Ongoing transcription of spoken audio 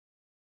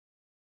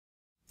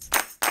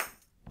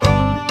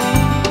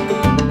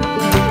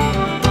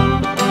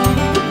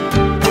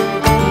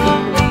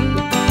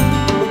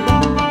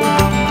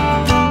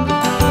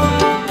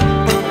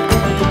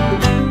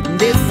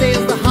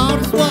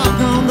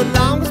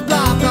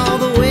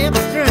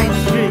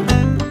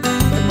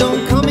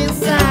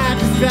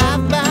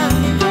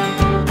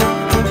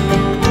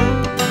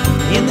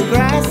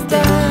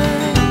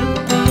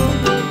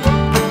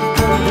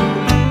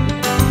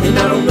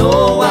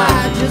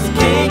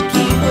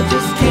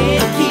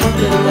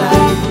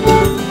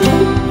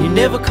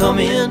come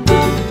in.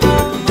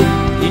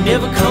 You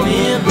never come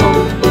in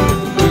home.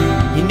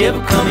 You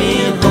never come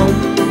in home.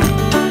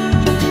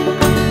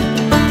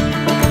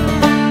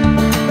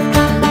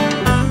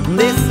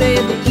 They say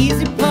the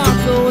easy part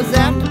goes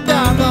after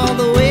dark all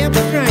the way up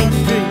Strange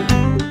Street,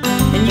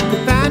 and you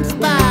can find a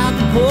spy on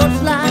the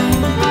porch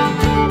light,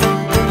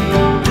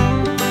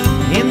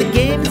 and the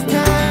game is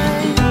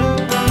tied.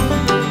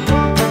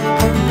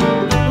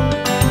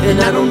 And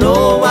I don't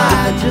know why,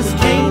 I just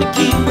came to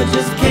keep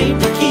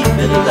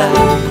it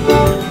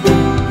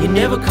alive. You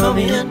never come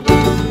in.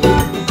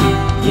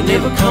 You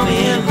never come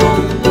in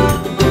home.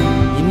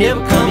 You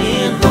never come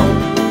in home.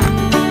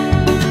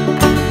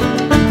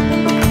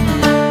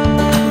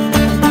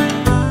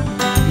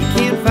 You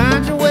can't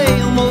find your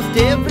way almost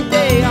every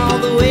day all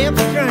the way up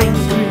Strange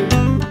Street,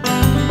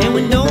 and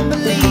we don't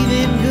believe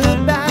in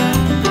goodbye,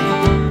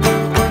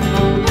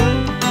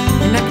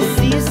 and I can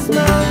see you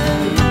smile,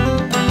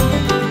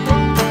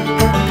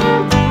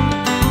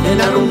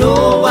 And I don't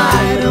know why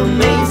it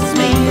amazes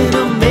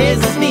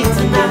me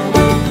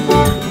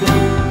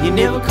tonight. You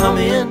never come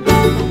in.